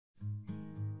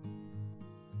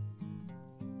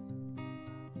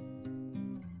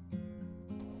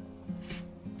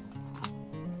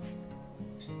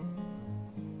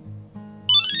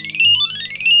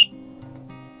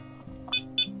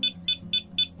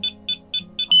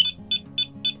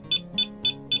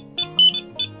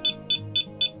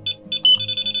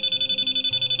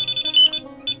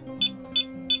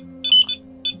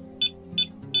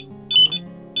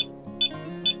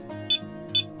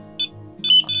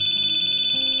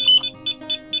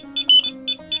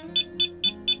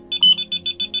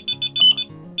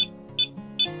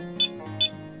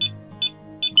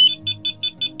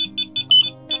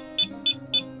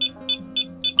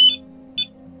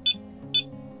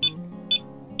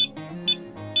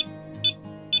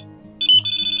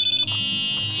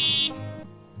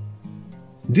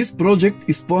This project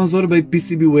is sponsored by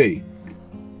PCBWay.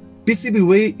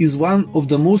 PCBWay is one of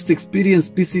the most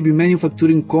experienced PCB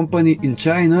manufacturing company in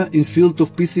China in field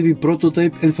of PCB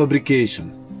prototype and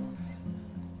fabrication.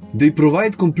 They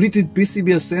provide completed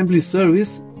PCB assembly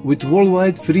service with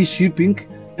worldwide free shipping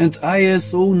and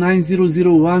ISO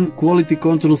 9001 quality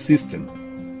control system.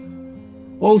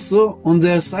 Also, on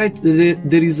their site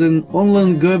there is an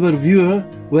online Gerber viewer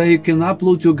where you can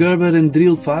upload your Gerber and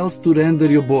drill files to render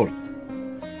your board.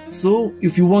 So,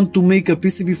 if you want to make a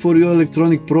PCB for your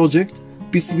electronic project,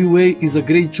 PCBWay is a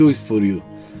great choice for you.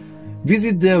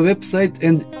 Visit their website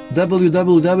and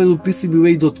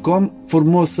www.pcbway.com for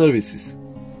more services.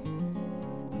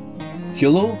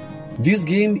 Hello, this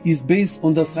game is based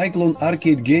on the Cyclone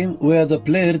arcade game where the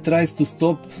player tries to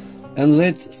stop and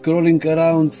let scrolling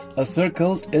around a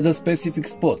circle at a specific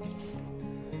spot.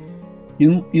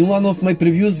 In one of my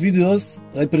previous videos,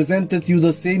 I presented you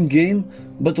the same game,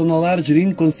 but on a large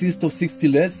ring consists of 60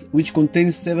 LEDs, which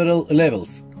contains several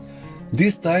levels.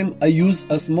 This time I use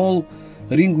a small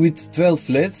ring with 12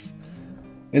 LEDs,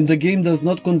 and the game does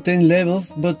not contain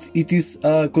levels, but it is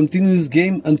a continuous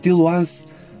game until once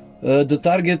the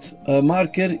target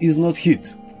marker is not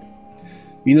hit.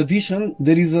 In addition,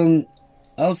 there is an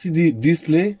LCD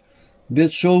display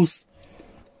that shows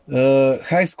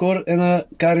high score and a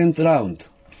current round.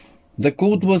 The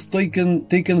code was taken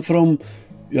from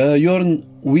Jorn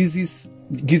Wiz's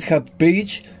GitHub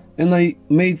page, and I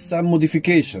made some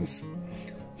modifications.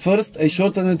 First, I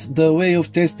shortened the way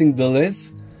of testing the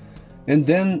LEDs and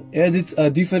then added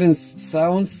different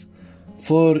sounds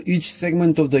for each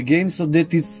segment of the game so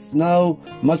that it's now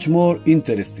much more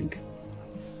interesting.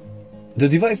 The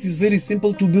device is very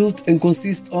simple to build and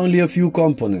consists only a few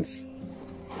components.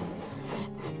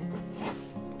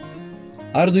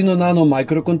 Arduino Nano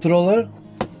microcontroller.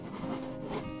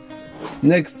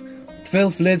 Next,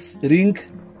 12 LEDs ring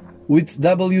with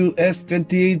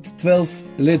WS2812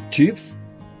 LED chips.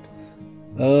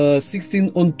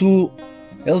 16:2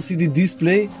 LCD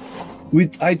display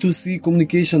with I2C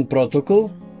communication protocol.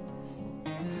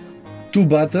 2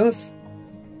 buttons.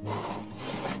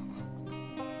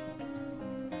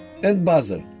 And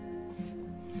buzzer.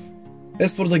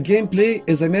 As for the gameplay,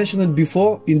 as I mentioned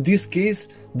before, in this case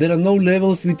there are no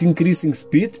levels with increasing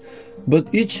speed,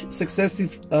 but each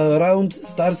successive round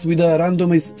starts with a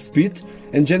randomized speed,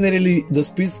 and generally the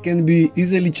speeds can be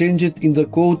easily changed in the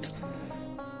code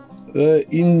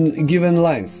in given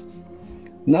lines.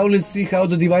 Now let's see how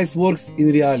the device works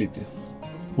in reality.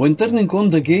 When turning on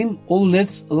the game, all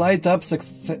LEDs light up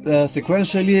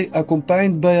sequentially,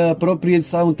 accompanied by an appropriate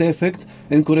sound effect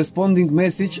and corresponding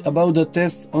message about the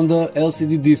test on the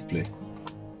LCD display.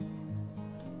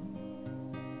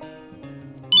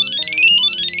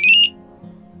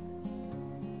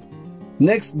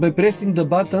 Next, by pressing the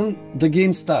button, the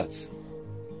game starts.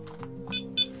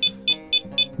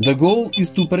 The goal is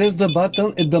to press the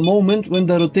button at the moment when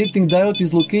the rotating diode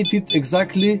is located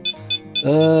exactly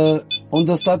on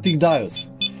the static diodes.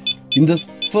 In the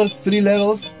first 3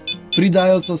 levels, 3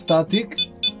 diodes are static,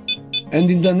 and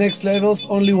in the next levels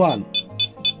only 1.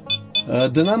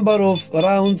 The number of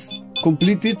rounds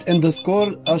completed and the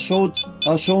score are shown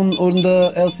on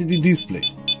the LCD display.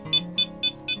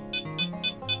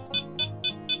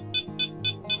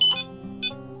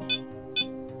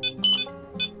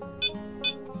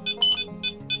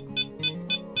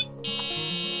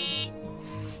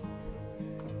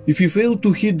 If you fail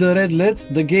to hit the red LED,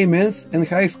 the game ends and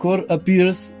high score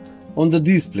appears on the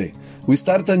display. We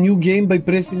start a new game by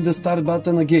pressing the start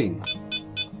button again.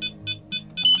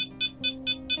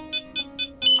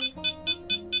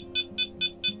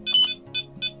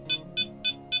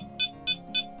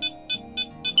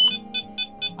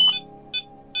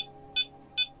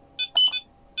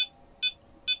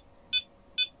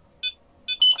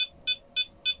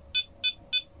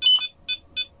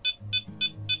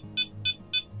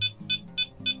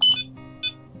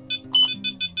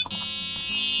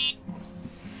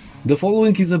 The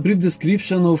following is a brief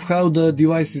description of how the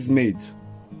device is made.